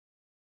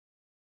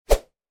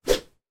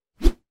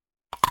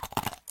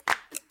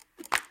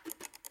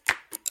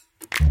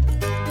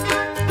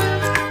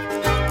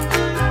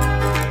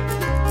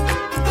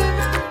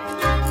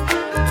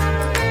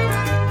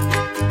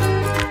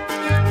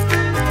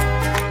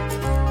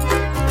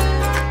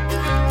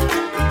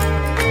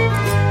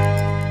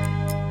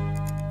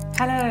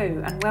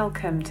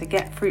welcome to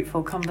Get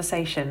Fruitful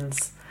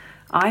Conversations.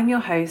 I'm your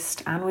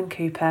host, Anwyn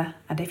Cooper,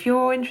 and if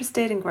you're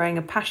interested in growing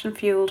a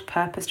passion-fueled,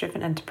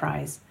 purpose-driven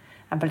enterprise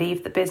and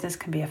believe that business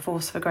can be a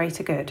force for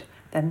greater good,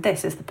 then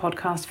this is the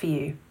podcast for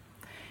you.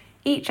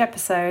 Each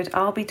episode,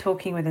 I'll be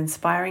talking with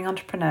inspiring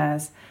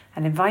entrepreneurs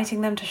and inviting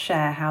them to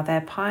share how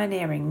they're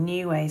pioneering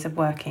new ways of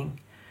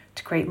working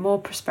to create more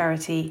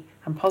prosperity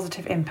and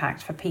positive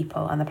impact for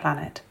people and the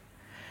planet.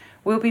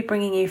 We'll be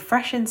bringing you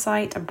fresh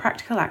insight and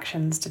practical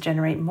actions to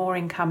generate more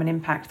income and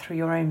impact through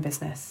your own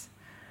business.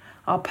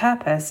 Our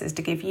purpose is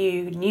to give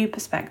you new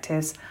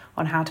perspectives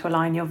on how to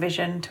align your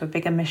vision to a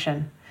bigger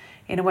mission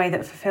in a way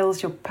that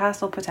fulfills your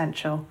personal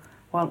potential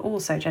while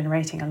also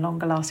generating a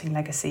longer lasting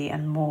legacy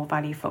and more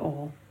value for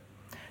all.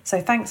 So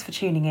thanks for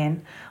tuning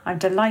in. I'm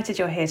delighted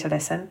you're here to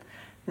listen.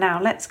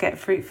 Now let's get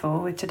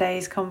fruitful with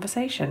today's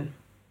conversation.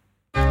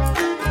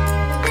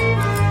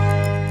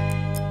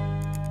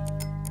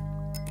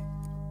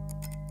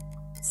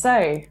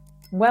 So,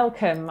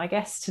 welcome. My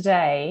guest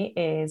today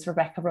is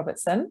Rebecca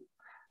Robertson,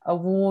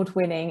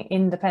 award-winning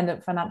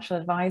independent financial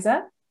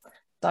advisor,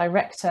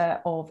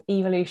 director of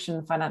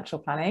Evolution Financial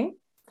Planning,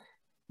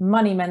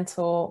 money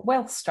mentor,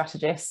 wealth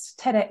strategist,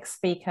 TEDx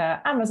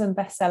speaker, Amazon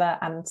bestseller,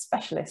 and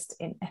specialist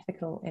in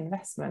ethical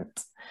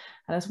investment.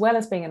 And as well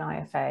as being an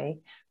IFA,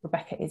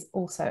 Rebecca is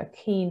also a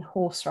keen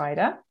horse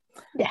rider,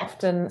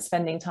 often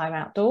spending time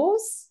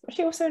outdoors. But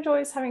she also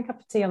enjoys having a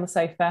cup of tea on the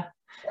sofa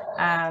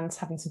and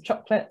having some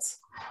chocolate.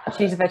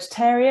 She's a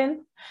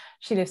vegetarian.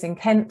 She lives in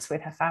Kent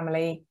with her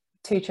family,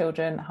 2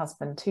 children, a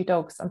husband, 2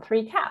 dogs and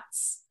 3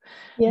 cats.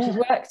 Yeah. She's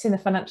worked in the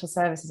financial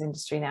services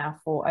industry now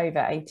for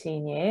over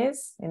 18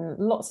 years in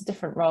lots of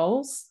different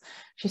roles.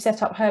 She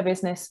set up her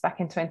business back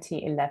in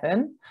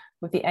 2011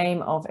 with the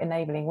aim of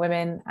enabling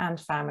women and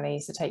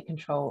families to take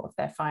control of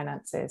their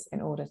finances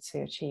in order to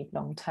achieve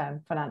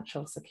long-term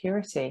financial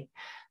security.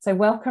 So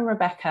welcome,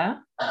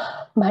 Rebecca.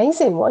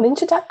 Amazing, what an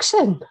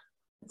introduction.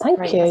 Thank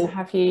you. Great to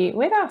have you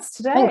with us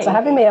today. Thanks for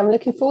having me. I'm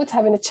looking forward to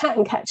having a chat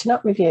and catching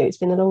up with you. It's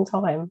been a long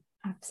time.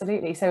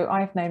 Absolutely. So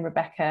I've known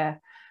Rebecca,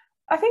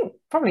 I think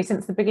probably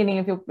since the beginning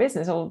of your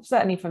business, or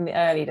certainly from the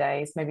early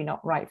days, maybe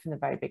not right from the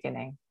very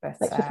beginning. But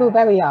makes me feel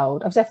very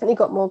old. I've definitely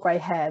got more grey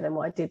hair than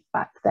what I did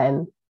back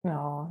then.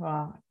 Oh,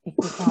 well, you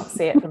can't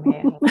see it from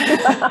here.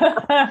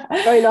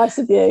 Very nice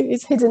of you.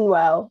 It's hidden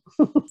well.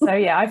 So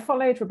yeah, I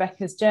followed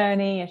Rebecca's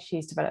journey as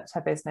she's developed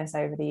her business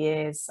over the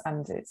years,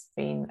 and it's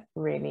been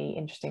really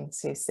interesting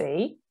to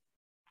see.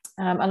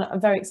 And I'm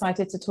very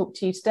excited to talk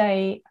to you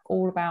today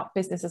all about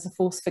business as a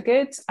force for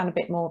good and a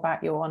bit more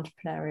about your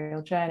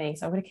entrepreneurial journey.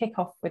 So I'm going to kick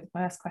off with the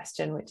first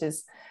question, which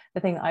is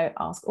the thing that I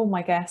ask all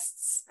my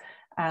guests,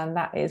 and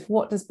that is,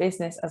 what does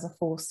business as a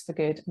force for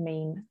good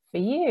mean for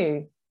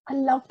you? I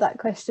love that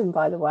question,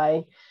 by the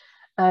way,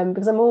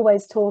 because I'm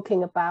always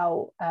talking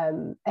about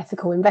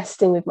ethical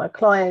investing with my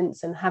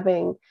clients and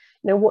having,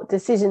 what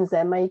decisions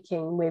they're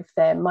making with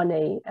their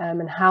money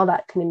and how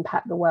that can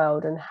impact the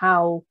world, and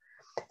how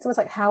it's almost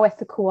like, how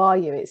ethical are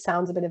you? It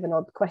sounds a bit of an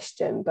odd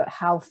question, but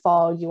how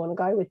far do you want to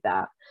go with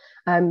that?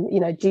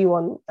 Do you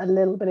want a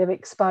little bit of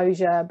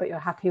exposure, but you're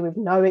happy with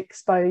no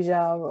exposure?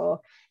 Or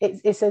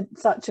it's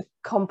such a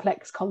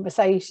complex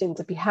conversation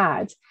to be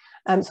had.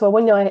 So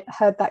when I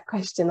heard that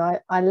question,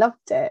 I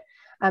loved it.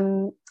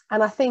 And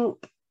I think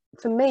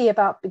for me,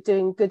 about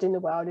doing good in the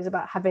world is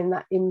about having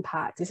that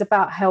impact. It's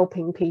about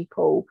helping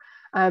people.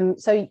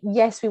 So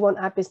yes, we want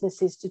our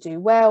businesses to do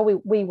well.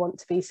 We want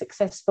to be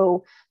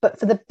successful, but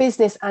for the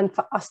business and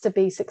for us to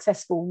be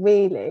successful,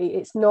 really,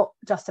 it's not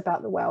just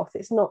about the wealth.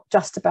 It's not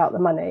just about the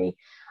money.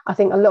 I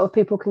think a lot of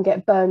people can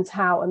get burnt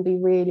out and be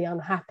really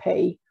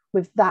unhappy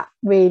with that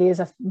really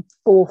as a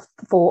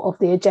forethought of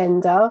the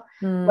agenda.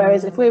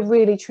 Whereas if we're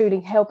really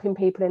truly helping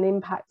people and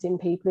impacting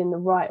people in the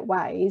right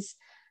ways,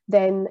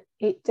 then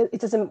it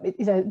doesn't,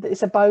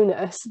 it's a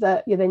bonus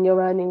that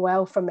you're earning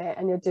well from it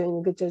and you're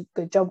doing a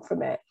good job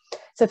from it.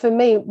 So for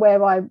me,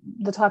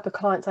 the type of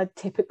clients I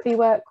typically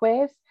work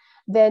with,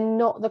 they're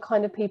not the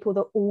kind of people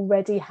that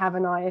already have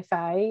an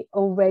IFA,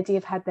 already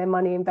have had their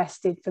money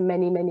invested for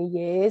many, many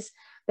years.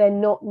 They're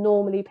not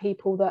normally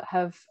people that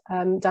have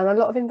done a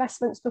lot of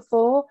investments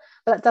before,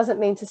 but that doesn't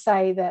mean to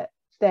say that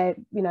they're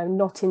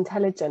not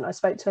intelligent. I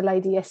spoke to a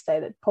lady yesterday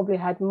that probably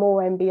had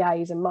more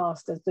MBAs and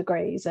master's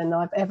degrees than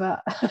I've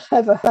ever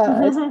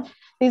heard.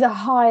 These are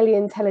highly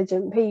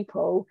intelligent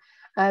people,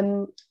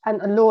 and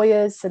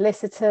lawyers,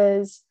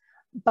 solicitors,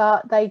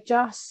 but they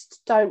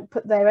just don't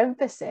put their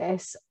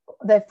emphasis.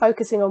 They're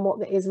focusing on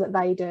what it is that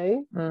they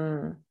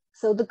do.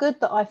 So the good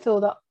that I feel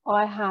that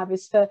I have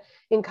is for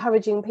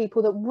encouraging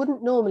people that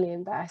wouldn't normally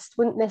invest,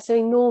 wouldn't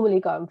necessarily normally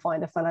go and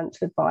find a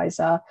financial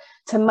advisor,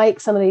 to make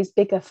some of these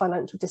bigger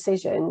financial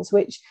decisions,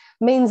 which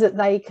means that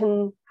they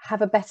can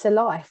have a better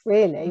life,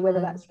 really, whether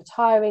that's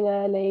retiring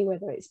early,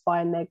 whether it's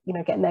buying their,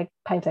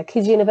 paying for their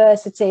kids'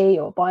 university,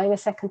 or buying a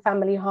second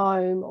family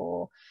home,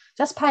 or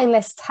just paying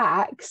less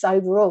tax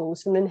overall.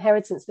 So from an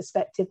inheritance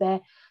perspective, they're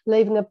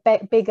leaving a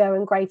bigger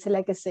and greater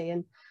legacy.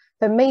 And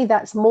for me,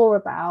 that's more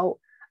about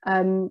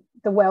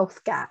the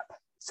wealth gap.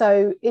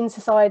 So in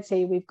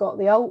society, we've got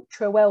the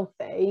ultra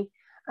wealthy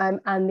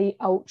and the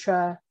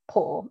ultra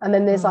poor. And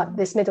then there's like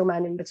this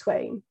middleman in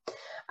between.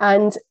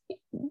 And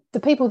the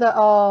people that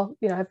are,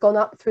 have gone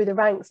up through the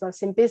ranks, and I've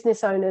seen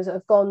business owners that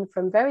have gone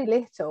from very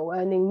little,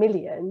 earning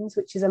millions,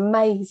 which is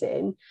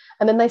amazing.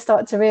 And then they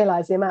start to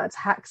realize the amount of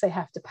tax they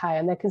have to pay,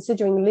 and they're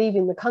considering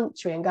leaving the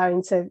country and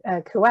going to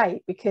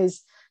Kuwait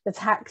because the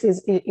tax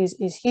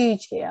is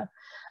huge here.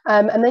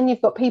 And then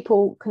you've got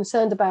people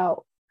concerned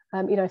about,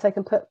 if they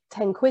can put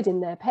 10 quid in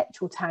their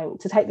petrol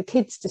tank to take the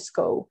kids to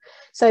school.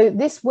 So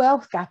this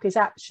wealth gap is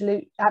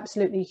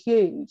absolutely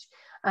huge.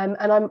 And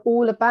I'm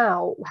all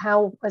about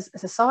how, as a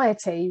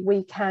society,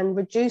 we can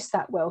reduce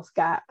that wealth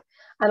gap.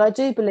 And I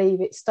do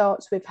believe it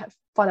starts with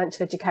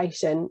financial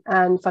education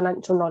and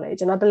financial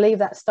knowledge. And I believe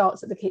that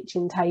starts at the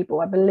kitchen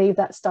table. I believe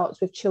that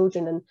starts with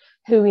children and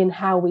who and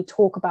how we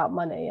talk about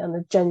money on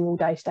a general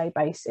day-to-day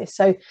basis.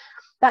 So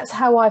that's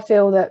how I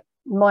feel that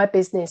my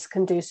business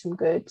can do some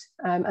good.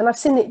 And I've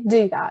seen it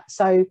do that.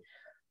 So,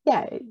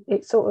 yeah,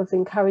 it sort of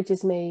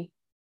encourages me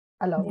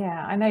along.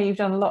 Yeah, I know you've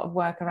done a lot of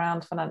work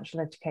around financial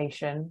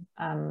education,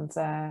 and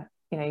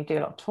you do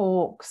a lot of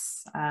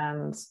talks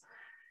and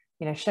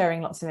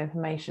sharing lots of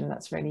information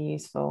that's really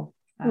useful.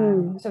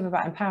 It's sort of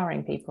about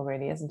empowering people,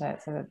 really, isn't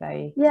it? So that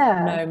they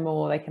know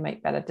more, they can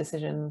make better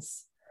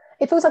decisions.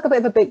 It feels like a bit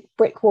of a big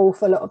brick wall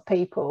for a lot of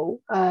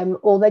people,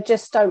 or they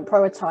just don't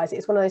prioritize it.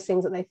 It's one of those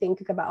things that they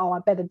think about, oh, I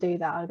better do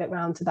that, I'll get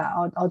round to that,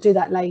 I'll do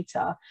that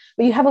later.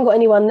 But you haven't got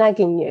anyone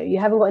nagging you, you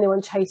haven't got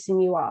anyone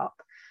chasing you up.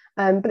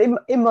 But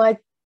in my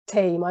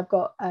team, I've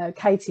got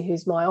Katie,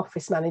 who's my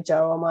office manager,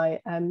 or my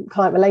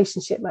client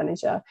relationship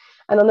manager,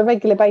 and on a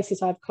regular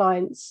basis I have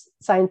clients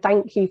saying,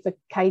 thank you for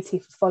Katie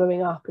for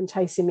following up and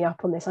chasing me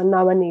up on this. I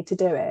know I need to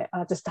do it,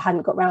 I just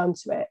hadn't got round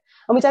to it.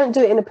 And we don't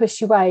do it in a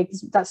pushy way,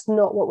 because that's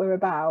not what we're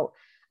about.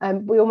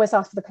 We almost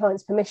ask for the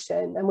client's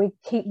permission, and we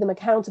keep them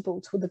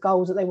accountable to the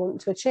goals that they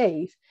want to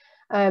achieve,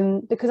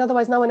 because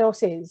otherwise no one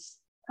else is.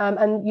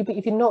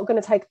 If you're not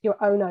going to take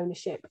your own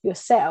ownership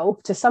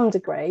yourself to some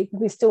degree,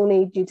 we still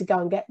need you to go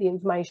and get the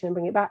information and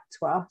bring it back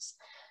to us.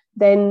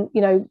 Then,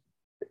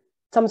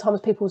 sometimes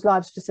people's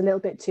lives are just a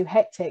little bit too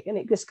hectic, and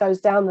it just goes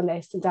down the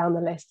list and down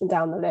the list and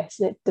down the list,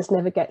 and it just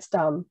never gets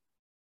done.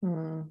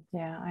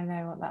 Yeah, I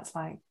know what that's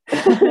like.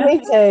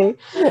 Me too.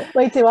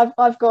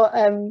 I've got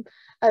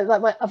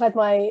I've had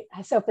my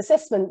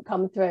self-assessment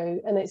come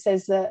through, and it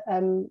says that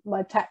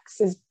my tax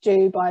is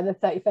due by the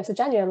 31st of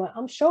January. I'm like,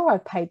 I'm sure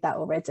I've paid that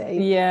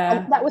already.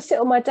 Yeah. And that would sit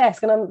on my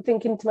desk, and I'm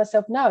thinking to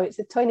myself, no, it's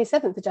the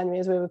 27th of January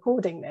as we're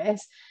recording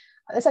this.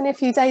 It's only a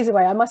few days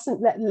away. I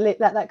mustn't let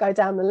that go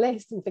down the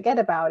list and forget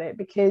about it,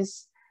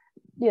 because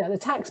the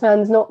tax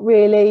man's not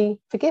really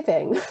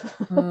forgiving.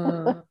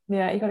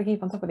 Yeah, you've got to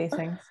keep on top of these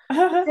things.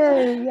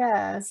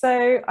 Yeah.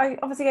 So I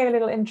obviously gave a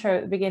little intro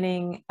at the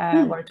beginning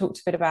where I talked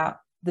a bit about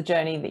the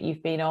journey that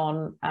you've been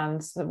on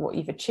and sort of what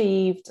you've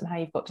achieved and how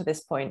you've got to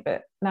this point.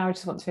 But now I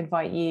just want to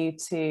invite you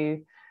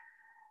to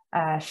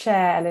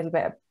share a little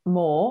bit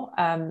more.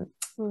 I don't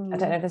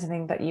know if there's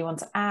anything that you want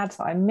to add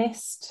that I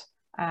missed,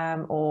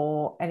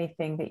 or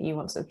anything that you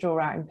want to draw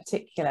out in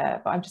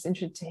particular, but I'm just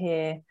interested to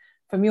hear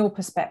from your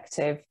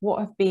perspective, what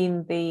have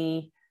been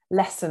the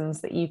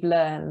lessons that you've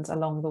learned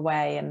along the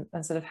way,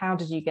 and sort of how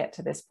did you get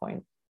to this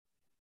point?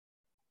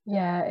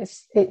 Yeah,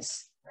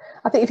 it's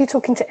I think if you're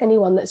talking to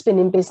anyone that's been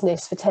in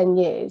business for 10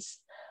 years,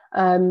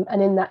 and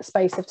in that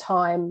space of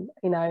time,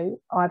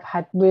 I've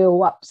had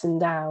real ups and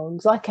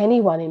downs, like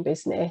anyone in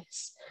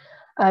business.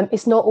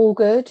 It's not all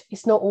good,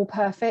 it's not all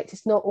perfect,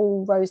 it's not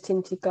all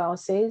rose-tinted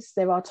glasses.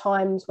 There are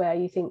times where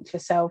you think to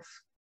yourself,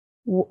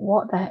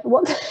 what the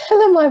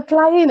hell am I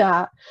playing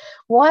at?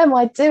 Why am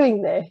I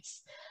doing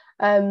this?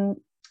 And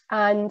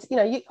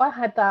I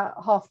had that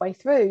halfway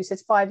through. So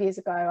it's 5 years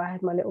ago, I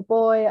had my little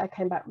boy, I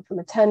came back from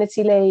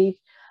maternity leave,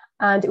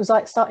 and it was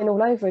like starting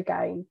all over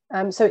again.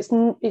 So it's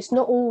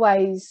not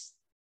always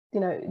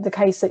the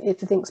case that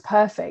everything's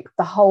perfect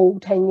the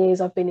whole 10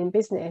 years I've been in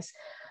business.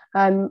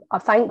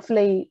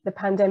 Thankfully the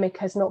pandemic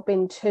has not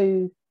been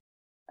too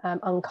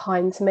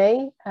unkind to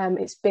me.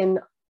 It's been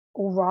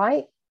all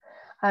right.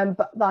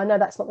 But I know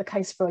that's not the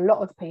case for a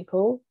lot of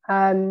people.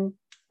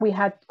 We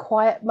had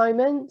quiet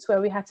moments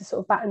where we had to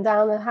sort of batten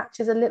down the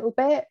hatches a little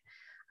bit,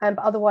 but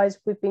otherwise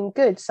we've been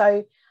good.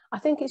 So I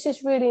think it's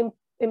just really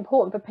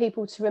important for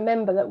people to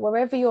remember that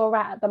wherever you're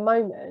at the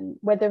moment,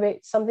 whether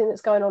it's something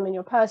that's going on in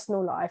your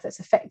personal life that's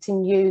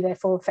affecting you,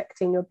 therefore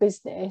affecting your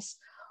business,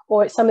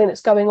 or it's something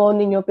that's going on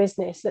in your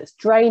business that's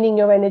draining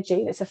your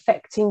energy, that's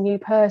affecting you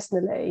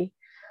personally,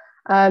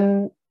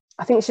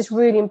 I think it's just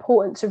really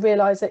important to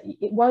realise that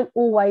it won't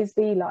always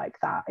be like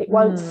that. It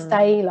won't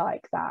stay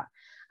like that.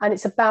 And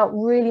it's about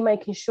really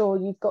making sure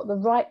you've got the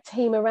right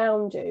team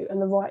around you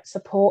and the right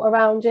support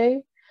around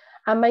you,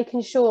 and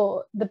making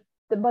sure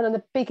one of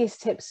the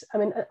biggest tips, I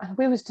mean,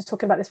 we was just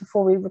talking about this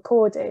before we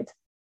recorded,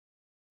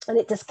 and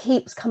it just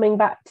keeps coming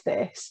back to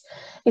this,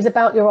 is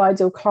about your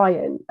ideal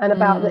client, and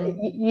about that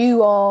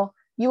you are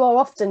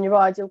often your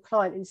ideal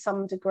client in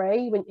some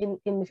degree, when in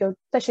if you're,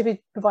 especially if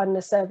you're providing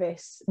a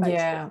service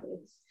based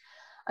business.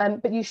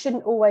 But you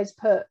shouldn't always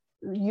put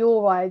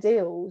your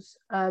ideals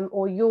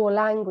or your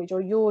language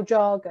or your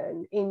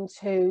jargon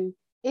into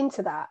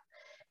that.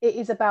 It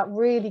is about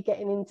really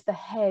getting into the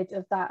head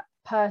of that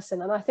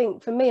person. And I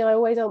think for me, I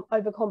always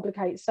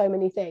overcomplicate so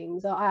many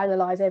things. I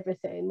analyze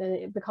everything, and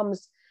it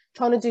becomes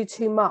trying to do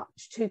too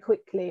much too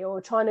quickly,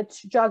 or trying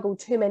to juggle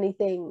too many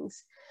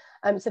things.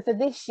 So for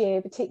this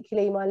year,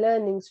 particularly, my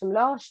learnings from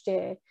last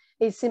year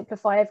is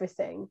simplify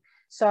everything.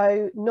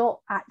 So not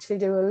actually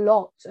do a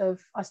lot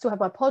of, I still have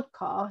my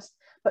podcast,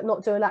 but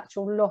not do an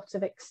actual lot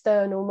of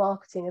external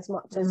marketing as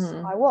much as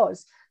I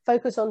was.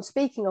 Focus on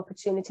speaking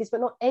opportunities,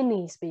 but not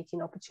any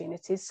speaking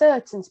opportunities,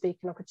 certain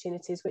speaking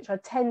opportunities, which I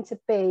tend to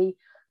be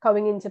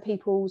going into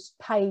people's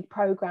paid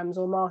programs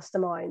or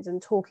masterminds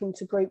and talking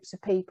to groups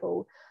of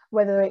people,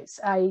 whether it's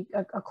a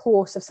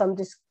course of some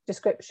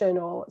description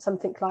or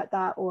something like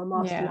that, or a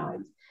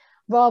mastermind,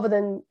 rather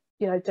than,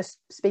 you know, just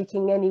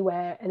speaking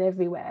anywhere and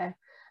everywhere.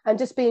 And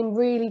just being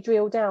really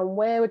drilled down,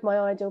 where would my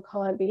ideal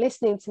client be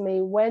listening to me?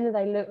 When are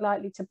they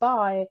likely to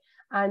buy?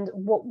 And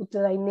what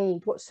do they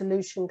need? What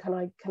solution can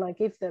I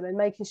give them? And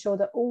making sure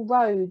that all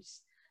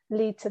roads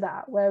lead to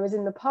that. Whereas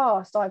in the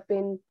past, I've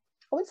been,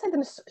 I wouldn't say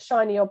them a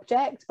shiny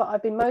object, but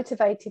I've been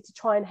motivated to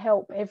try and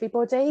help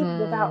everybody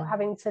without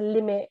having to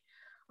limit,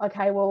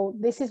 okay, well,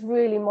 this is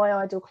really my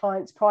ideal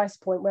client's price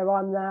point where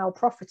I'm now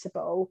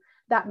profitable.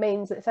 That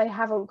means that if they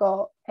haven't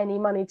got any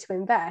money to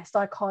invest,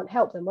 I can't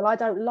help them. Well, I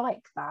don't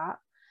like that.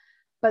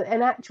 But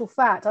in actual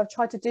fact, I've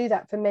tried to do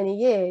that for many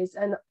years,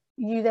 and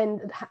you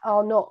then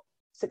are not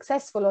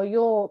successful, or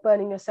you're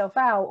burning yourself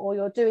out, or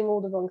you're doing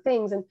all the wrong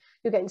things, and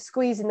you're getting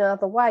squeezed in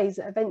other ways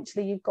that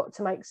eventually you've got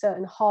to make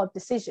certain hard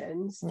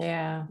decisions.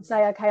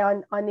 Say, okay,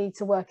 I need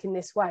to work in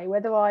this way,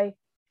 whether I,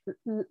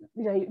 you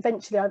know,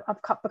 eventually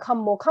I've become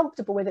more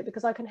comfortable with it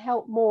because I can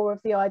help more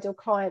of the ideal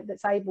client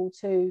that's able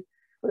to,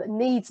 that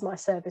needs my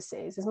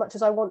services. As much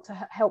as I want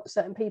to help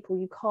certain people,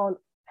 you can't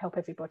help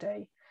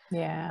everybody.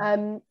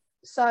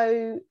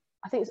 So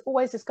I think it's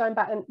always just going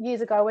back, and years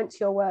ago I went to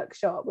your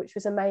workshop, which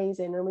was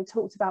amazing, and we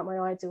talked about my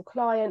ideal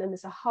client, and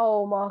there's a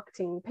whole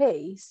marketing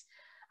piece,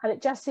 and it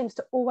just seems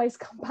to always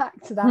come back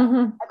to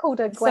that. I called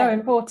her Gwen. So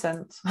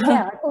important.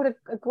 I called her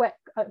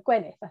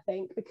Gwyneth, I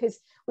think, because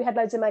we had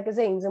loads of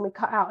magazines and we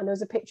cut out and there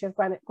was a picture of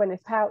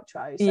Gwyneth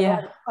Paltrow,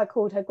 so I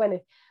called her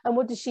Gwyneth. And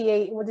what does she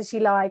eat, and what does she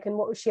like, and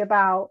what was she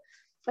about?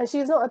 And she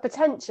was not a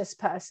pretentious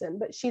person,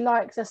 but she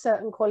likes a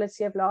certain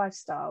quality of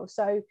lifestyle.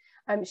 So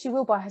she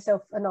will buy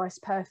herself a nice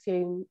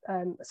perfume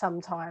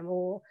sometime,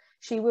 or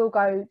she will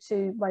go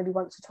to maybe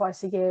once or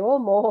twice a year or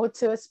more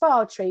to a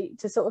spa treat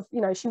to sort of,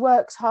 you know, she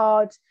works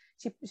hard.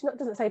 She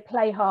doesn't say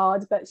play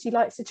hard, but she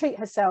likes to treat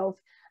herself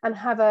and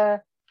have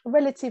a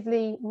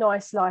relatively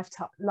nice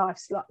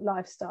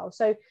lifestyle.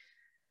 So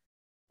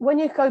when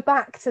you go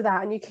back to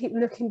that and you keep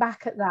looking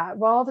back at that,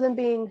 rather than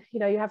being, you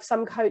know, you have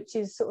some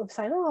coaches sort of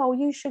saying, oh,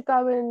 you should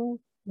go and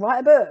write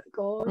a book,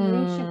 or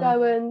you should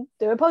go and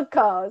do a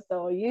podcast,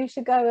 or you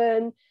should go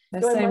and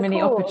there's so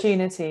many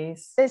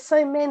opportunities. There's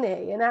so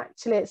many, and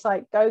actually it's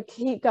like,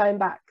 keep going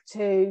back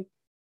to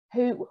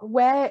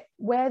where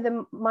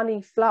the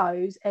money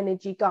flows,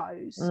 energy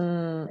goes.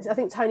 I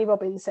think Tony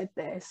Robbins said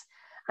this,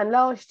 and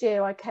last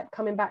year I kept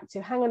coming back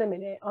to, hang on a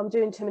minute, I'm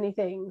doing too many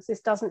things,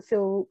 this doesn't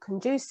feel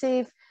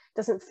conducive,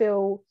 doesn't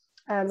feel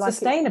like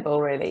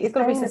sustainable. Really, it's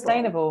got to be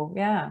sustainable.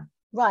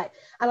 Right.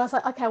 And I was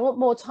like, okay, I want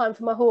more time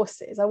for my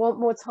horses. I want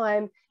more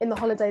time in the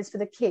holidays for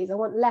the kids. I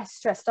want less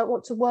stress. I don't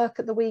want to work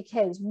at the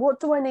weekends. What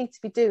do I need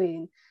to be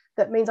doing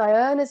that means I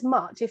earn as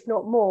much, if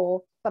not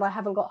more, but I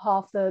haven't got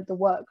half the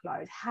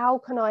workload? How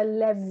can I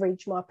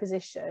leverage my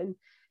position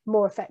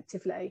more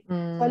effectively?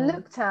 So I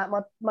looked at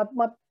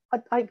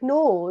I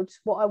ignored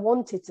what I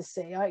wanted to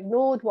see. I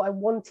ignored what I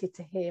wanted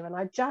to hear. And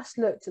I just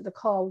looked at the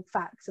cold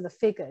facts of the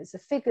figures. The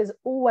figures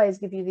always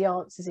give you the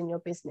answers in your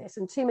business.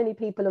 And too many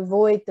people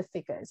avoid the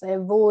figures. They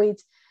avoid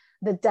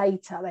the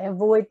data. They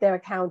avoid their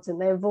accountant.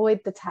 They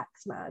avoid the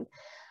tax man.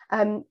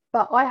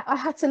 But I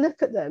had to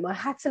look at them. I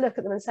had to look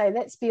at them and say,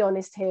 let's be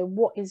honest here.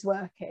 What is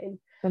working?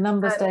 The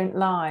numbers don't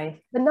lie.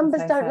 The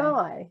numbers don't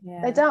lie.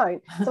 They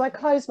don't. So I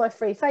closed my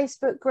free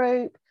Facebook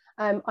group.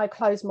 I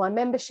closed my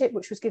membership,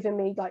 which was giving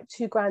me like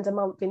 $2,000 a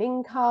month in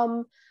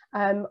income.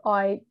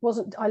 I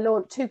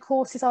launched 2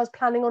 courses I was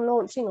planning on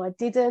launching. I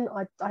didn't.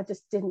 I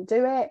just didn't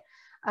do it.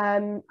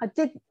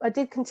 I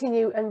did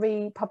continue and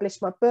republish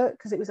my book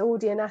because it was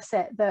already an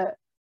asset that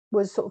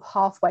was sort of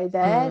halfway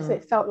there. So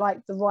it felt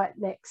like the right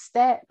next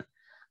step.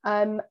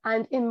 And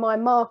in my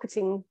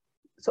marketing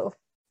sort of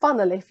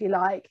funnel, if you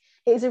like,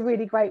 it is a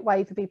really great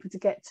way for people to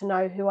get to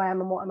know who I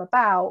am and what I'm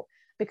about,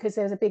 because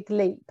there's a big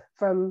leap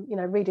from, you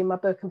know, reading my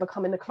book and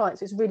becoming a client.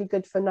 So it's really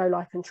good for know,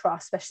 like and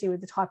trust, especially with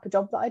the type of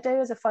job that I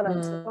do as a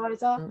financial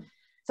advisor.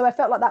 So I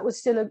felt like that was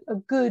still a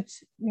good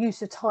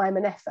use of time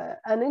and effort.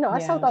 And, you know, I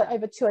sold like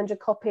over 200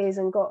 copies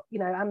and got, you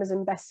know,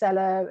 Amazon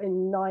bestseller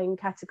in 9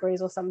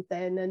 categories or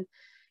something. And,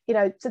 you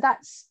know, so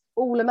that's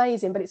all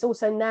amazing, but it's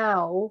also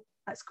now,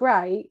 that's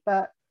great,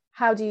 but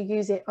how do you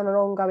use it on an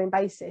ongoing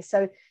basis?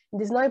 So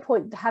there's no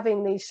point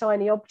having these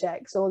shiny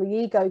objects or the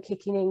ego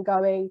kicking in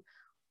going,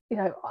 you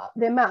know,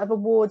 the amount of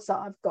awards that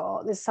I've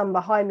got, there's some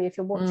behind me if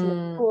you're watching the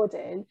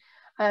recording.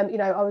 You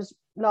know,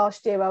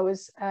 last year I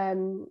was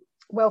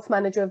Wealth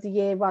Manager of the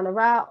Year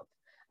runner-up.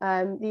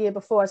 The year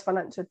before I was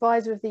Financial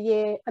Advisor of the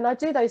Year. And I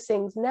do those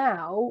things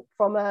now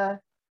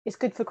it's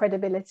good for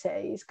credibility,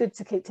 it's good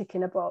to keep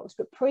ticking a box.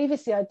 But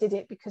previously I did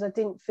it because I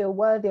didn't feel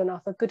worthy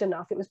enough or good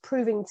enough. It was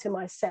proving to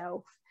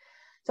myself.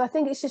 So I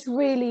think it's just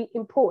really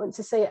important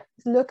to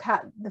look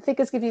at the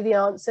figures, give you the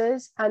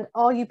answers, and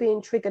are you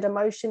being triggered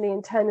emotionally,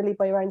 internally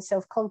by your own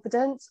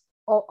self-confidence,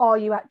 or are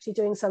you actually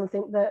doing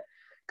something that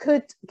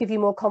could give you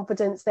more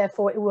confidence,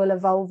 therefore it will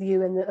evolve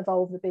you and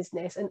evolve the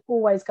business, and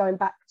always going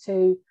back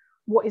to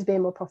what is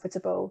being more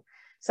profitable.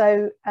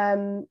 So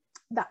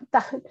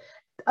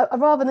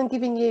rather than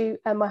giving you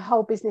my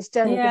whole business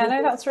journey,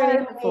 that's really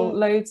helpful.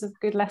 Loads of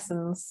good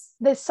lessons.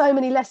 There's so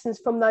many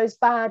lessons from those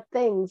bad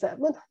things they're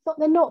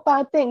not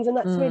bad things, and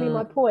that's really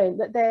my point,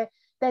 that they're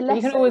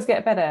lessons. You can always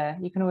get better,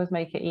 you can always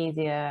make it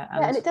easier,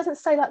 and it doesn't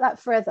stay like that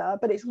forever,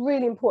 but it's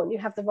really important you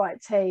have the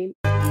right team.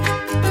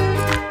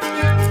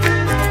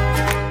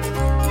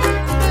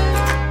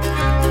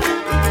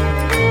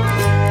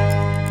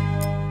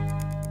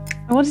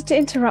 I wanted to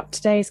interrupt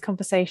today's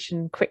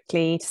conversation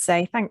quickly to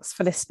say thanks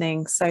for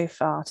listening so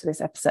far to this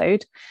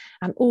episode,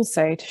 and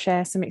also to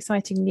share some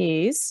exciting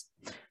news.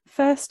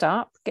 First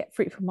up, Get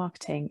Fruitful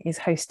Marketing is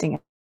hosting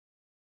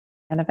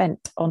an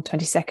event on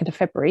 22nd of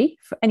February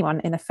for anyone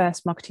in a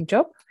first marketing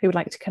job who would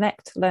like to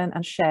connect, learn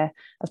and share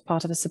as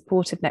part of a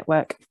supportive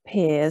network of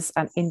peers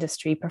and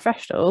industry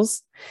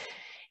professionals.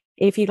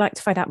 If you'd like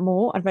to find out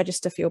more and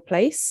register for your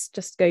place,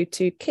 just go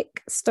to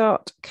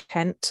Kickstart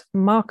Kent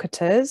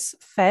Marketers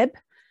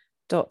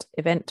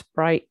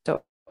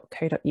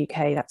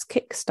Feb.eventbrite.co.uk. That's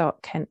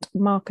Kickstart Kent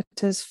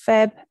Marketers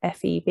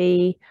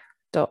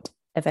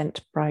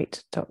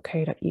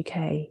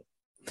Feb.eventbrite.co.uk.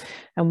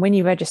 And when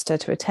you register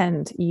to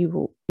attend, you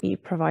will be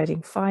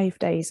providing 5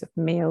 days of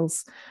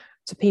meals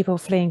to people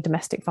fleeing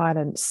domestic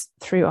violence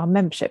through our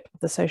membership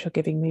of the social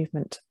giving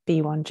movement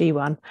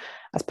B1G1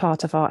 as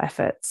part of our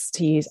efforts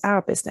to use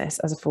our business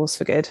as a force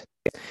for good.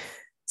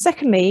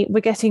 Secondly,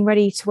 we're getting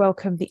ready to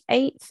welcome the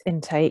 8th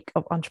intake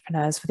of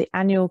entrepreneurs for the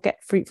annual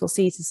Get Fruitful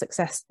Seeds of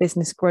Success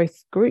Business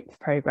Growth Group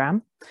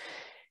programme.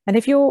 And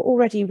if you're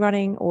already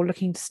running or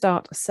looking to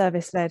start a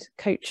service-led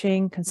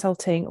coaching,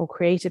 consulting or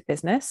creative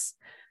business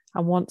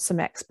and want some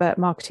expert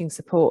marketing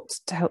support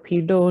to help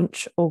you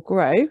launch or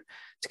grow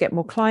to get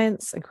more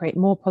clients and create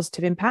more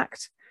positive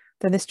impact,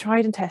 then this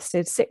tried and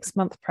tested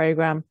 6-month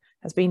programme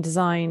has been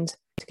designed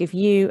to give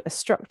you a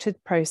structured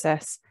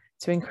process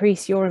to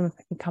increase your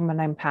income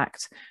and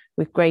impact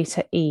with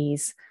greater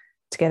ease,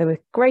 together with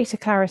greater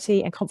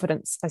clarity and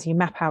confidence as you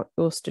map out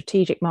your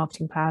strategic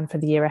marketing plan for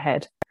the year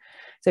ahead.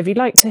 So if you'd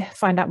like to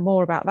find out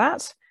more about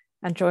that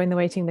and join the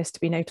waiting list to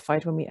be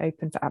notified when we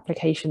open for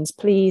applications,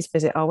 please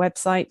visit our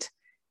website,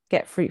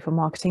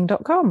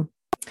 getfruitfulmarketing.com.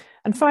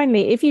 And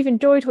finally, if you've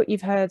enjoyed what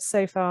you've heard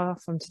so far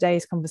from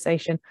today's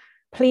conversation,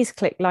 please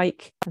click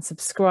like and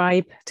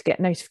subscribe to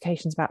get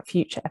notifications about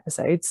future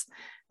episodes.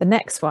 The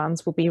next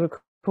ones will be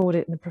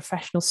recorded in a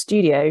professional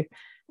studio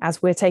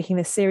as we're taking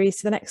this series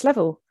to the next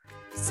level.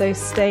 So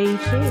stay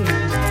tuned.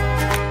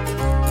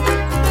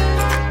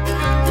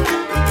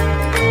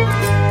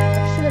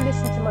 I should have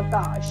listened to my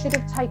gut. I should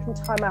have taken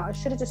time out. I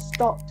should have just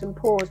stopped and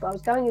paused. But I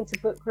was going into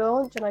book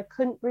launch and I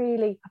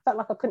felt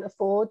like I couldn't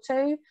afford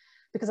to,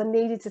 because I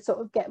needed to sort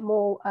of get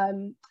more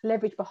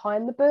leverage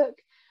behind the book.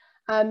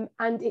 And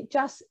it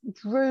just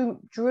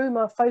drew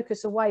my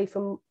focus away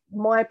from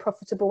my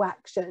profitable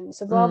action.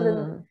 So rather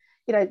than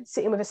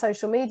sitting with a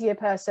social media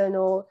person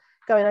or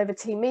going over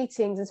team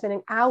meetings and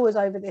spending hours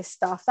over this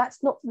stuff,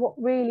 that's not what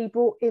really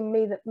brought in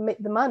me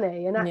the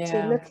money. And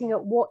actually looking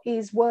at what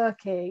is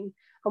working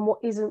and what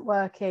isn't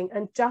working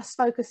and just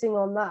focusing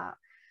on that,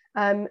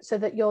 so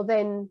that you're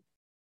then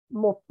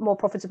more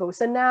profitable.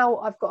 So now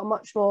I've got a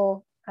much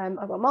more I've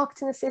got a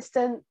marketing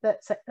assistant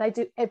they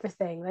do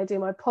everything. They do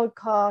my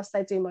podcast,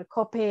 they do my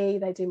copy,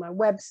 they do my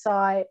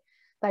website,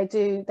 they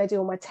do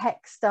all my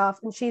tech stuff,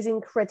 and she's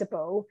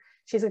incredible.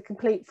 She's a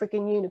complete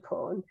freaking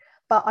unicorn.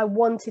 But I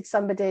wanted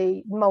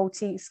somebody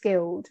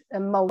multi-skilled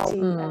and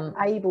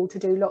able to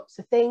do lots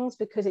of things,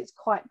 because it's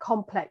quite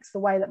complex the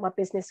way that my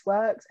business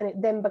works, and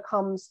it then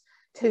becomes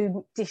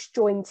too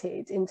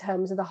disjointed in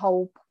terms of the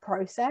whole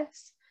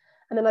process.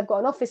 And then I've got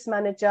an office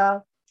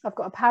manager, I've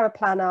got a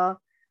paraplanner,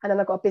 and then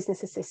I've got a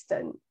business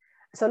assistant.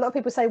 So a lot of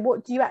people say,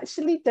 what do you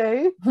actually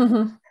do?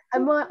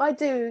 And I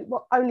do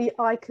what only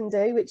I can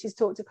do, which is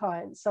talk to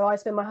clients. So I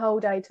spend my whole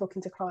day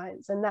talking to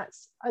clients, and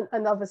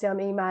and obviously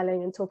I'm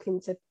emailing and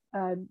talking to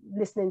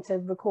listening to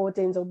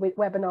recordings or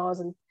webinars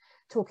and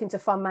talking to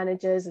fund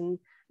managers and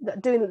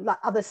doing like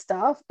other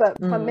stuff, but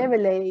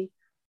primarily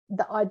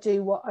that I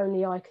do what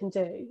only I can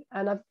do.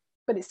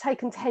 But it's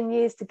taken 10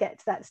 years to get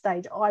to that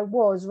stage. I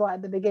was right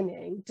at the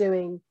beginning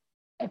doing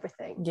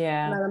everything.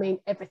 And I mean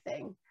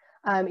everything.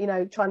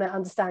 Trying to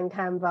understand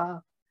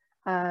Canva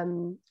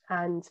and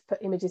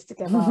put images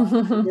together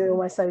and do all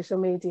my social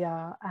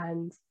media,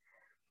 and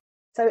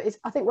So it's,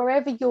 I think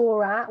wherever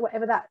you're at,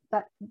 whatever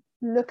that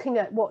looking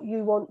at what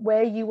you want,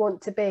 where you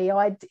want to be,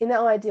 in an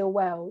ideal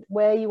world,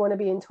 where you want to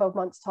be in 12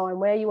 months time,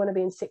 where you want to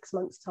be in 6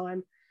 months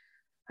time,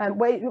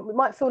 where it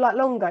might feel like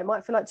longer, it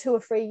might feel like 2 or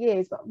 3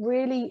 years, but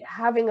really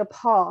having a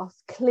path,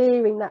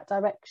 clearing that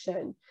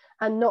direction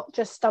and not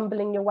just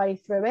stumbling your way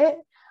through it,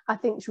 I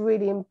think is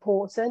really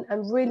important.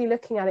 And really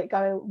looking at it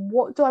going,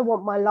 what do I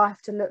want my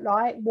life to look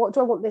like? What do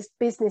I want this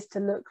business to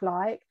look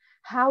like?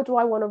 How do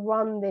I want to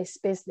run this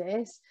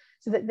business?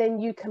 So that then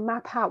you can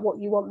map out what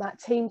you want that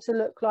team to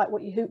look like,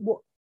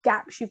 what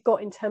gaps you've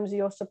got in terms of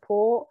your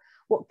support,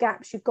 what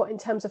gaps you've got in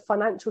terms of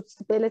financial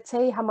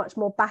stability, how much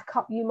more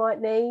backup you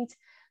might need,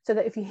 so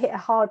that if you hit a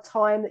hard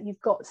time that you've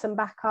got some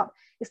backup.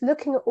 It's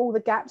looking at all the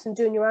gaps and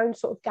doing your own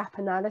sort of gap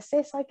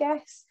analysis, I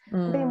guess,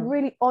 and being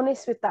really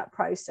honest with that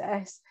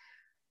process.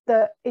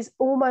 That is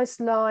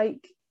almost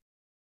like,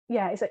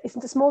 yeah, it's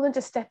just more than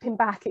just stepping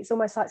back. It's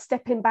almost like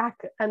stepping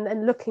back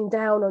and looking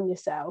down on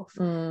yourself,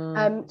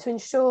 to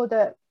ensure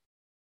that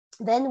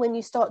then when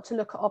you start to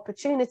look at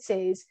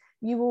opportunities,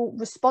 you will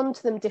respond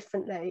to them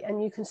differently,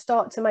 and you can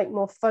start to make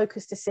more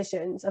focused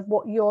decisions of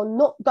what you're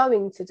not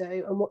going to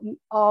do and what you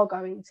are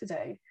going to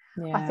do.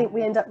 Yeah. I think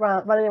we end up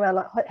running around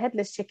like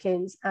headless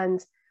chickens,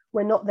 and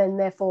we're not then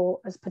therefore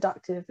as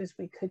productive as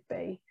we could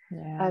be.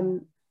 Yeah.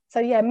 So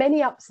yeah,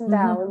 many ups and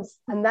downs,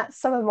 and that's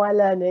some of my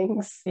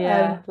learnings.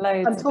 Yeah,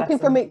 loads. I'm talking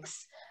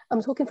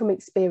from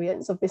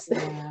experience, obviously.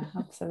 Yeah,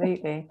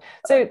 absolutely.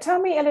 So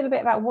tell me a little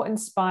bit about what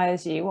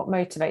inspires you, what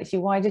motivates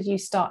you. Why did you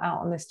start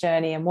out on this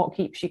journey, and what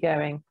keeps you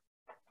going?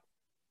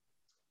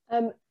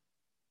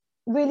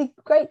 Really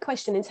great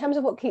question. In terms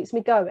of what keeps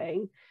me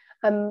going,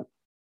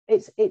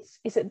 it's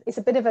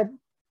a bit of a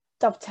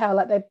dovetail,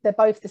 like they're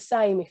both the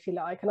same, if you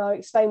like, and I'll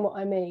explain what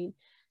I mean.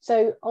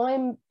 So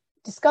I'm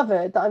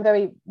discovered that I'm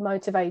very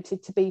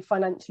motivated to be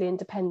financially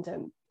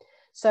independent.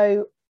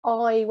 So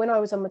when I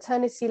was on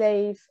maternity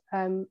leave,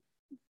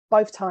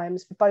 both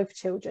times for both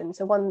children,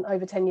 so one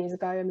over 10 years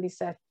ago and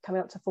Lisa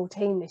coming up to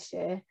 14 this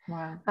year.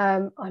 Wow.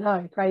 I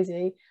know,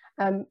 crazy.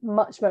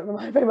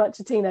 Very much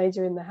a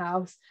teenager in the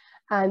house,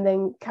 and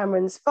then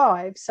Cameron's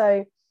 5.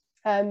 So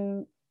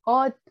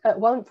I'd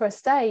for a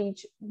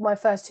stage, my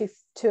first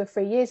two or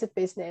 3 years of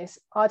business,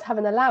 I'd have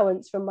an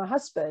allowance from my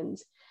husband.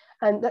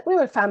 And we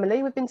were a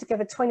family. We've been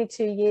together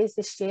 22 years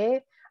this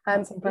year.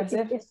 That's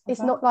impressive. It's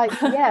not like,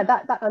 yeah,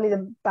 that I need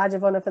a badge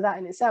of honour for that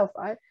in itself,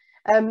 right?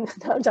 No,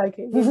 I'm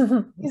joking.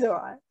 He's all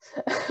right.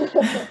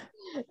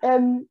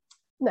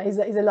 No, he's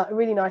a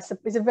really nice.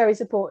 He's a very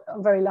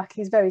I'm very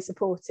lucky. He's very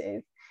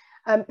supportive.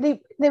 There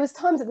was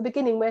times at the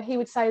beginning where he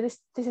would say,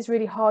 "This is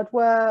really hard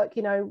work.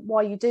 You know,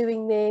 why are you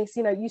doing this?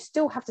 You know, you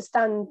still have to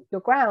stand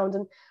your ground."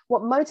 And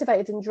what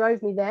motivated and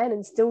drove me then,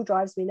 and still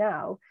drives me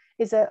now,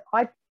 is that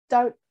I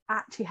don't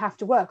actually have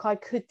to work. I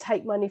could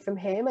take money from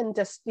him and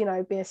just, you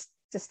know, just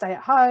stay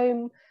at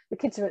home. The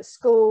kids are at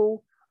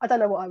school. I don't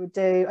know what I would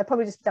do. I'd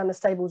probably just be down the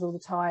stables all the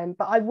time,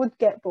 but I would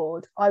get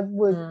bored. I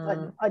would.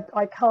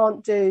 I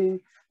can't do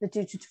the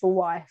dutiful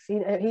wife. You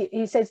know,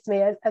 he says to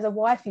me, as a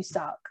wife, you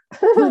suck.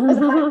 As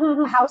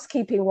a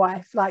housekeeping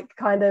wife, like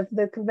kind of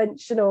the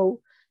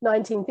conventional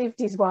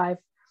 1950s wife,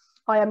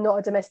 I am not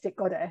a domestic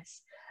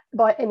goddess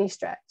by any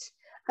stretch.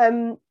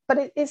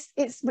 But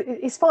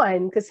it's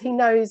fine, because he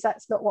knows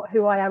that's not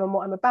who I am and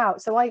what I'm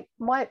about. So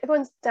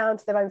everyone's down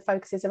to their own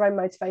focuses, their own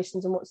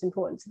motivations, and what's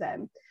important to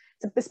them.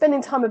 So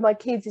spending time with my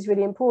kids is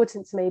really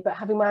important to me, but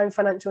having my own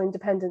financial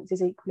independence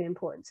is equally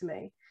important to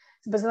me.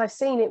 So, because I've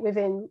seen it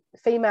within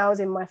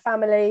females in my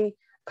family,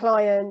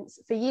 clients,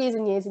 for years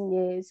and years and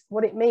years,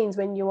 what it means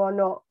when you are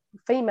not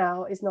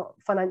female is not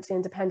financially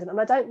independent. And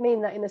I don't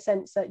mean that in the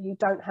sense that you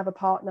don't have a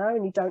partner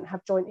and you don't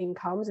have joint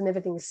incomes and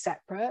everything is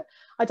separate.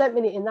 I don't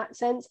mean it in that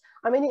sense.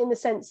 I mean it in the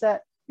sense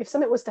that if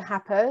something was to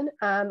happen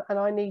and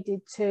I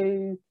needed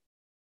to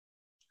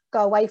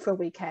go away for a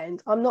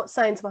weekend, I'm not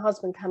saying to my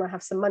husband, can I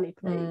have some money,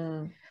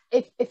 please?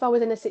 If I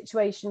was in a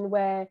situation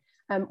where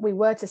we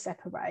were to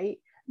separate,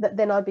 that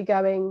then I'd be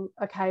going,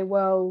 okay,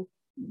 well,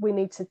 we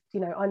need to,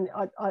 you know,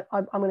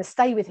 I'm going to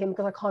stay with him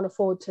because I can't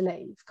afford to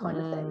leave, kind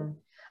of thing.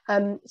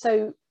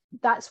 So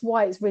that's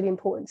why it's really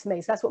important to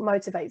me. So that's what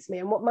motivates me.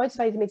 And what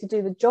motivated me to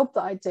do the job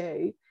that I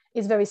do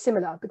is very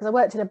similar, because I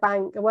worked in a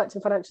bank, I worked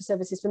in financial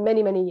services for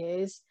many, many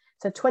years.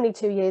 So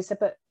 22 years,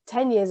 but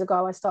 10 years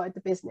ago, I started the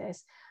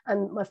business.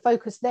 And my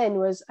focus then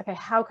was, okay,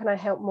 how can I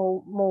help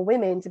more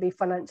women to be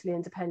financially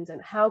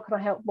independent? How can I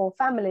help more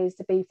families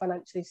to be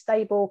financially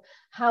stable?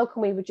 How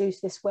can we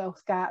reduce this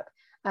wealth gap?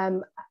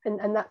 And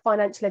that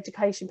financial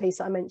education piece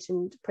that I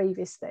mentioned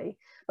previously.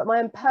 But my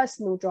own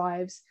personal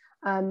drives,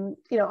 you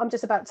know, I'm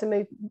just about to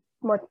move,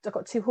 I've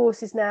got 2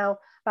 horses now,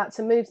 about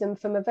to move them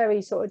from a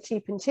very sort of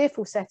cheap and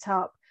cheerful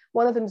setup.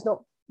 One of them's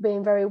not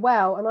being very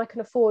well, and I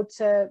can afford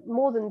to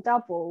more than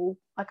double.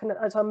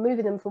 So I'm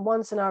moving them from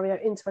one scenario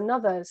into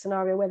another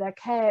scenario where their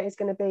care is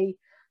going to be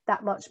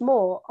that much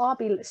more. I'll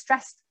be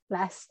stressed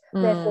less,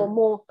 therefore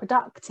more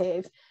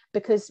productive,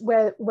 because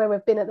where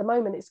we've been at the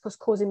moment, it's just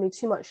causing me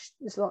too much.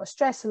 There's a lot of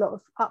stress, a lot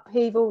of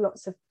upheaval,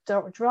 lots of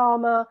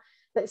drama,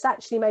 that's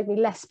actually made me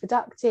less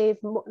productive,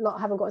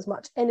 haven't got as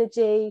much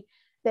energy,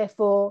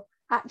 therefore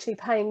actually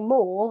paying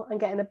more and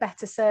getting a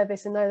better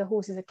service and know the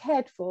horses are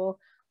cared for,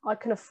 I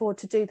can afford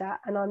to do that.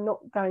 And I'm not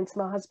going to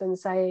my husband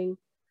saying,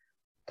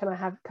 can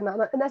I,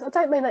 and I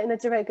don't mean that in a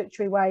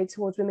derogatory way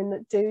towards women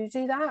that do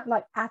that,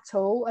 like, at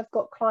all. I've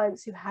got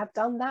clients who have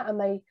done that, and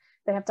they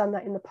have done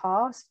that in the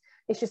past.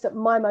 It's just that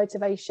my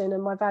motivation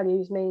and my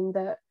values mean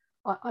that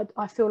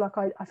I feel like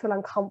I feel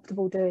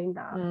uncomfortable doing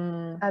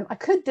that. I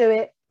could do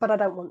it, but I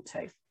don't want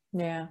to.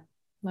 Yeah,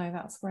 no,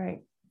 that's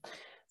great.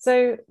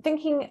 So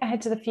thinking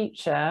ahead to the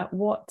future,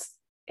 what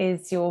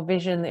is your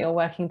vision that you're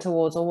working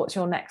towards, or what's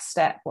your next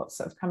step? What's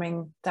sort of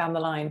coming down the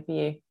line for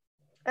you?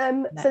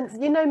 So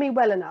you know me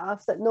well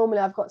enough that normally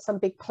I've got some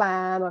big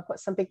plan, I've got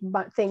some big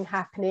thing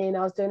happening.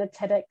 I was doing a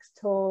TEDx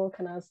talk,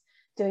 and I was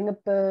doing a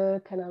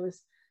book, and I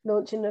was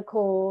launching a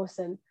course,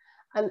 and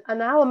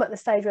now I'm at the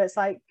stage where it's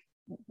like,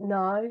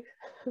 no.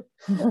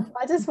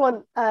 I just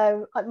want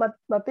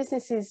my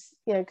business is,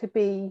 could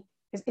be,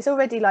 it's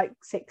already like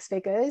 6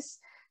 figures.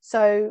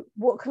 So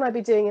what can I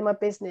be doing in my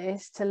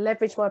business to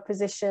leverage my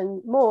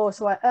position more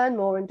so I earn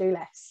more and do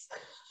less?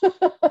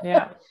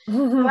 Yeah.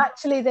 So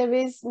actually there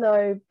is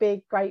no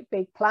great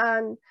big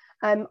plan.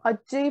 I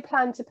do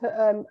plan to put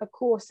a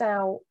course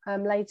out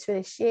later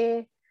this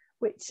year,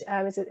 which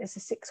is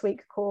a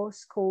 6-week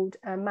course called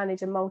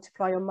Manage and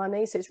Multiply Your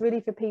Money. So it's really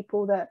for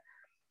people that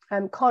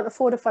can't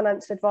afford a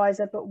financial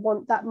advisor but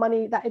want that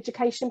money, that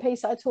education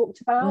piece that I talked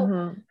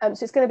about.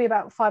 So it's going to be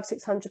about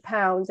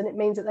 £500-600, and it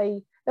means that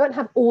they won't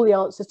have all the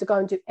answers to go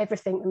and do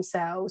everything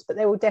themselves, but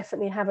they will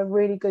definitely have a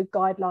really good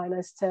guideline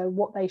as to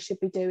what they should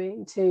be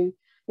doing to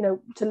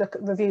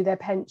review their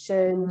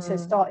pension, to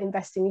start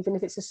investing, even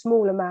if it's a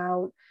small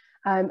amount,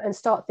 and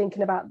start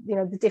thinking about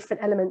the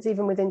different elements,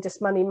 even within just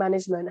money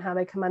management, how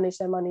they can manage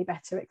their money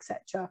better,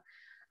 etc.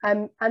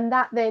 And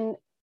that, then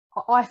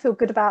I feel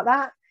good about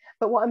that.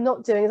 But what I'm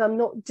not doing is I'm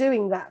not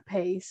doing that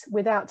piece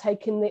without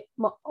taking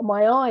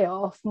my eye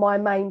off my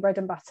main bread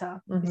and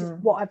butter, which is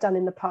what I've done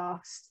in the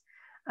past.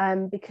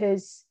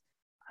 Because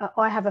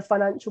I have a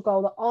financial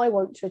goal that I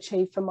want to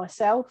achieve for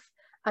myself.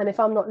 And if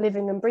I'm not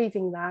living and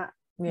breathing that,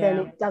 then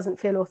it doesn't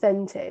feel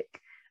authentic.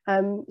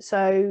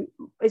 So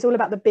it's all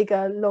about the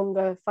bigger,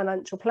 longer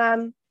financial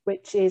plan,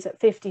 which is at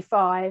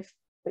 55,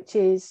 which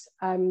is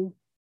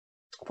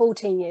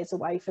 14 years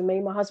away from me.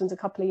 My husband's a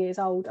couple of years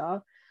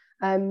older.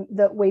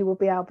 That we will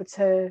be able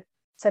to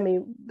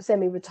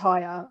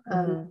semi-retire,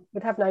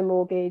 would have no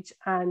mortgage,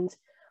 and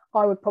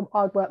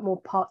I'd work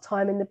more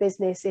part-time in the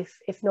business.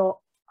 If not,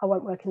 I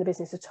won't work in the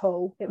business at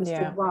all. It was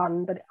still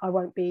run, but I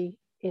won't be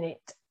in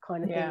it,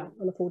 kind of thing,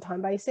 on a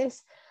full-time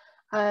basis,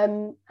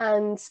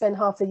 and spend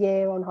half the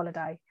year on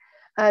holiday.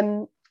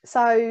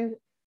 So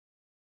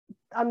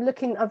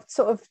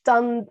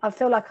I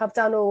feel like I've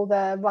done all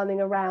the running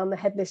around, the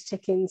headless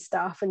chicken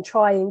stuff, and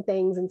trying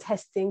things and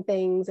testing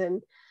things,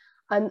 and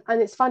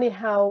it's funny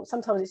how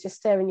sometimes it's just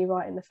staring you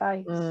right in the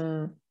face.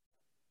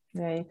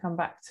 Yeah, you come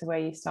back to where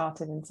you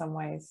started in some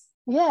ways.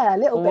 Yeah, a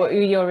little bit. What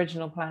your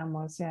original plan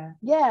was,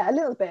 Yeah, a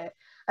little bit.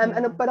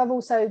 But I've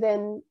also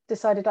then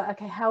decided,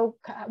 like, okay,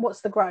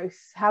 what's the growth?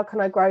 How can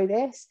I grow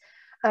this?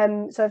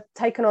 So I've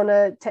taken on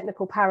a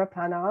technical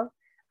paraplanner,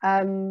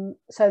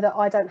 so that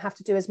I don't have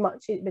to do as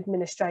much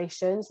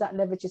administration. So that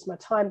leverages my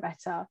time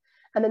better.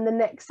 And then the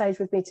next stage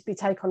would be to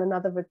take on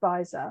another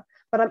advisor.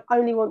 But I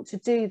only want to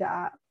do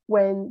that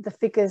when the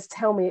figures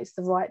tell me it's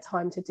the right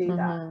time to do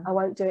that. I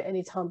won't do it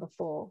any time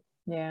before.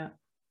 Yeah,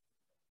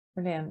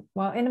 brilliant.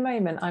 Well, in a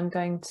moment, I'm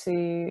going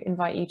to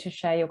invite you to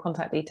share your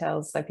contact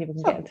details so people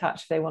can get in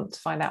touch if they want to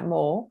find out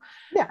more.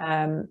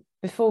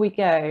 Before we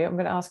go, I'm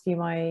going to ask you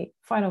my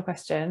final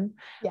question,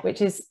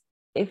 which is,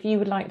 if you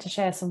would like to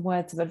share some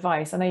words of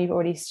advice. I know you've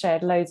already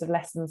shared loads of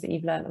lessons that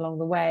you've learned along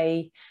the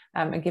way,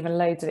 and given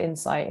loads of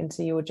insight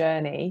into your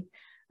journey,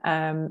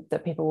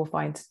 that people will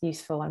find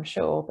useful, I'm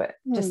sure. But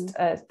just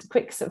a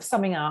quick sort of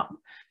summing up,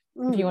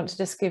 if you want to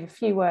just give a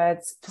few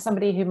words for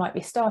somebody who might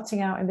be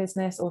starting out in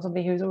business, or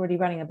somebody who's already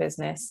running a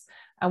business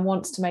and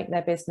wants to make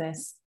their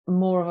business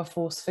more of a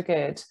force for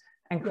good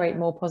and create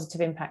more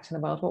positive impact in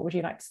the world, what would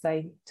you like to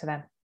say to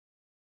them?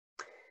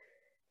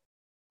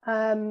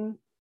 I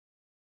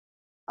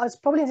was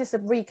probably just a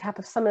recap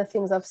of some of the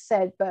things I've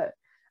said, but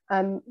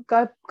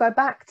go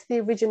back to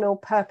the original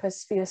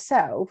purpose for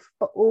yourself,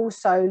 but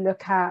also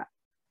look at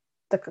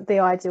the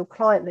ideal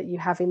client that you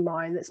have in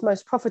mind that's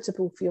most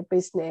profitable for your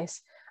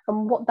business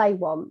and what they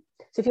want.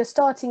 So if you're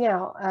starting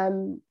out,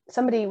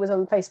 somebody was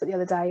on Facebook the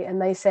other day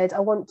and they said,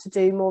 I want to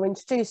do more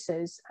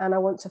introducers and I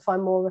want to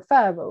find more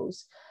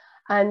referrals.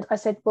 And I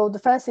said, well, the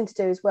first thing to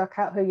do is work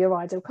out who your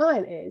ideal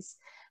client is,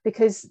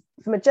 because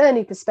from a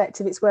journey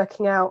perspective, it's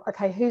working out,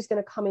 okay, who's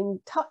going to come in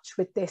touch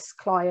with this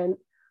client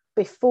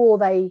before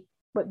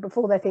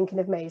they're thinking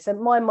of me. So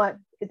mine might,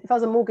 if I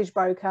was a mortgage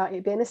broker,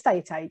 it'd be an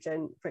estate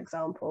agent, for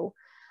example.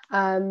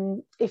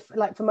 If,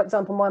 like, for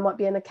example, mine might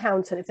be an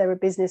accountant. If they're a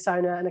business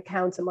owner, an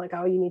accountant might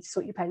go, oh, you need to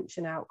sort your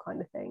pension out,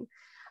 kind of thing.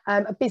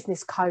 A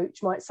business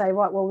coach might say,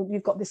 right, well,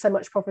 you've got this so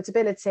much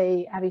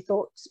profitability. Have you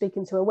thought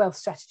speaking to a wealth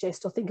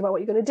strategist or think about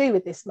what you're going to do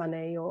with this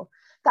money, or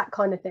that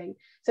kind of thing?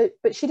 So,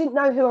 but she didn't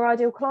know who her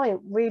ideal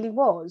client really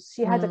was.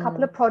 She had a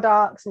couple of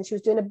products and she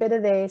was doing a bit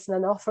of this and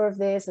an offer of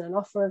this and an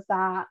offer of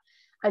that.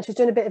 And she was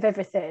doing a bit of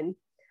everything.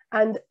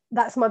 And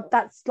that's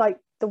like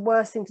the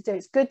worst thing to do.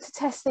 It's good to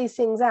test these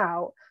things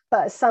out,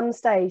 but at some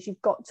stage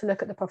you've got to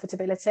look at the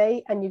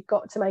profitability and you've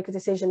got to make a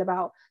decision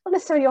about not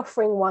necessarily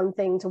offering one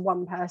thing to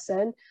one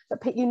person,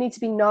 but you need to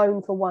be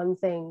known for one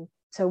thing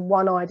to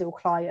one ideal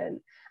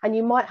client. And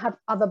you might have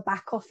other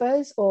back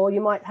offers, or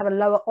you might have a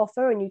lower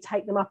offer and you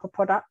take them up a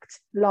product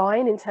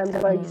line in terms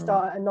of where you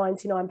start at a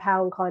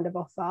 £99 kind of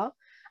offer,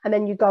 and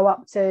then you go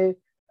up to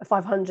a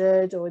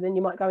 500, or then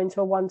you might go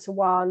into a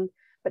one-to-one.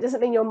 But it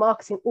doesn't mean you're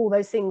marketing all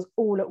those things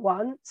all at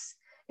once.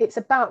 It's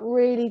about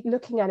really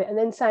looking at it and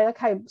then saying,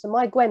 okay, so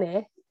my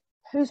Gwyneth,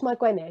 who's my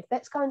Gwyneth?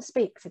 Let's go and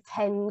speak to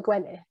 10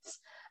 Gwyneths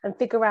and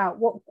figure out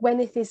what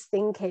Gwyneth is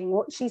thinking,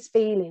 what she's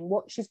feeling,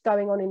 what she's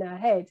going on in her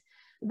head.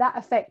 That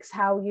affects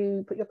how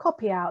you put your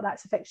copy out. That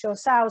affects your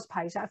sales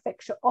page. That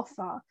affects your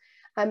offer.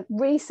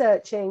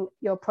 Researching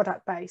your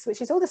product base,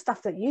 which is all the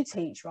stuff that you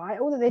teach, right?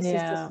 All of this is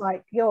just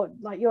like you're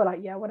like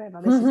yeah,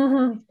 whatever, this is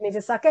me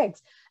to suck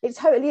eggs. It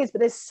totally is. But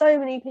there's so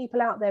many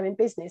people out there in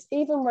business,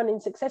 even running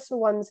successful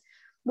ones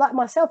like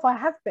myself. I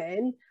have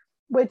been.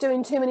 We're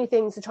doing too many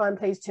things to try and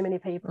please too many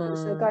people.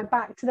 So go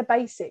back to the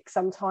basics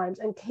sometimes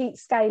and keep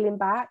scaling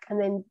back,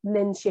 and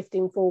then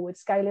shifting forward,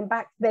 scaling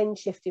back, then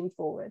shifting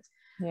forward.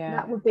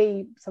 That would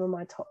be some of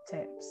my top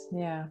tips.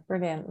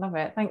 Brilliant, love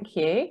it, thank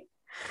you.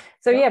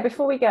 So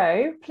before we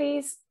go,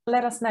 please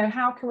let us know,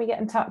 how can we get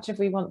in touch if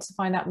we want to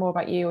find out more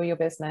about you or your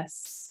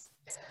business?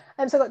 So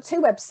I've got 2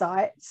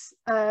 websites.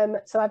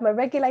 So I have my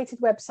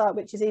regulated website,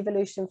 which is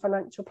Evolution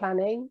Financial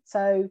Planning.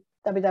 So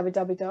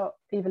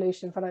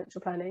www.evolution Financial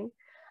Planning.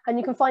 And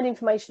you can find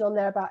information on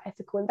there about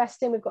ethical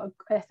investing. We've got an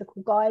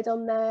ethical guide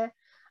on there.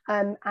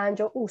 And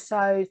you'll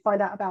also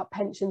find out about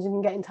pensions, and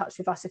you can get in touch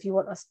with us if you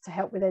want us to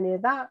help with any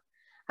of that.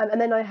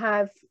 And then I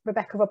have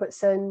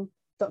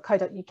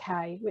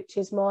RebeccaRobertson.co.uk, which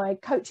is my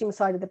coaching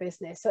side of the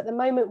business. So at the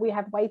moment we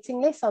have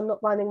waiting lists. I'm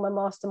not running my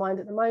mastermind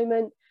at the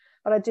moment,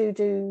 but I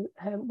do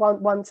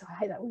one. I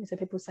hate that when so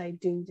people say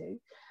do.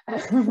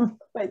 It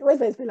always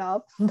makes me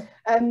laugh.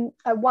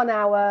 A 1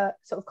 hour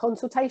sort of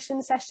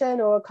consultation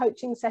session or a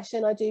coaching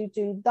session. I do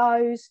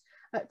those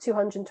at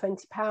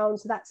 £220.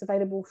 So that's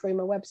available through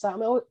my website.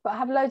 But I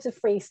have loads of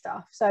free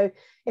stuff. So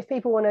if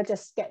people want to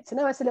just get to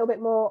know us a little bit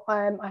more,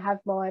 I have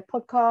my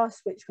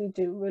podcast, which we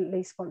do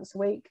release once a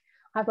week.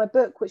 I have my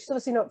book, which is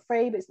obviously not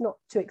free, but it's not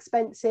too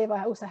expensive.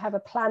 I also have a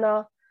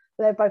planner.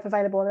 They're both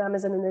available on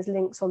Amazon, and there's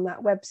links on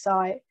that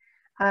website.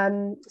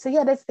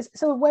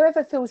 So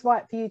wherever feels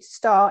right for you to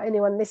start,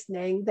 anyone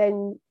listening,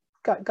 then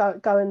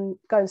go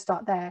and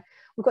start there.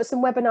 We've got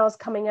some webinars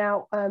coming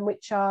out,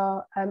 which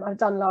are I've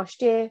done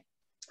last year.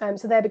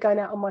 So they'll be going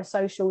out on my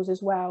socials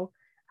as well.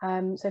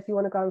 So if you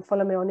want to go and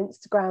follow me on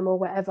Instagram or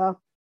whatever,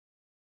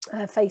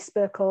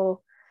 Facebook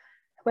or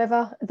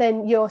wherever,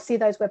 then you'll see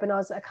those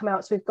webinars that have come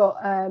out. So we've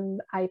got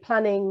a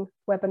planning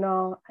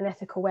webinar, an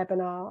ethical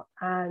webinar,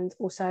 and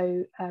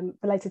also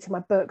related to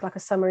my book, like a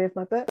summary of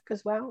my book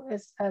as well,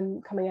 is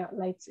coming out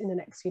late in the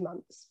next few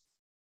months.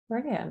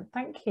 Brilliant,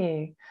 thank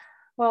you.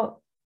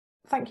 Well,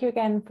 thank you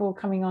again for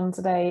coming on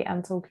today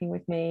and talking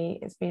with me.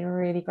 It's been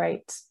really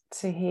great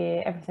to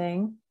hear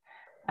everything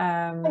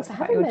Thanks for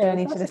about having your me.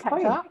 journey Nice to this catch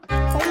point. up.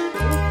 Thank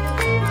you.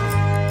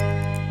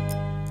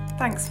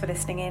 Thanks for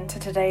listening in to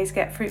today's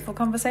Get Fruitful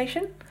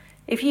conversation.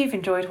 If you've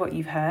enjoyed what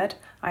you've heard,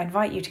 I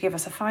invite you to give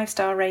us a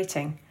 5-star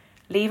rating,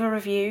 leave a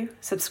review,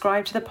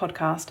 subscribe to the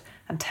podcast,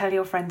 and tell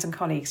your friends and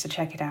colleagues to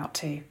check it out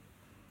too.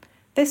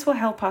 This will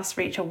help us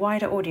reach a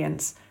wider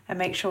audience and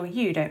make sure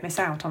you don't miss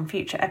out on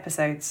future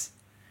episodes.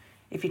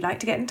 If you'd like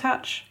to get in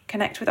touch,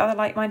 connect with other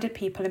like-minded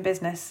people in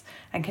business,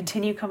 and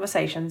continue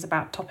conversations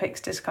about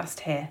topics discussed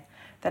here,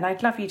 then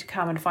I'd love you to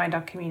come and find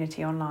our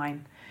community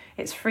online.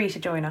 It's free to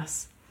join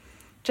us.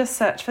 Just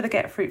search for the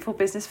Get Fruitful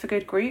Business for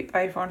Good group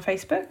over on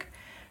Facebook,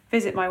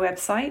 visit my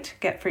website,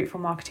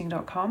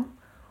 getfruitfulmarketing.com,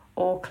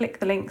 or click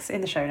the links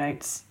in the show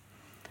notes.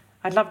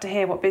 I'd love to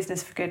hear what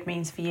Business for Good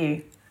means for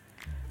you.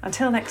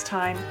 Until next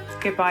time,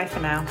 goodbye for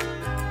now.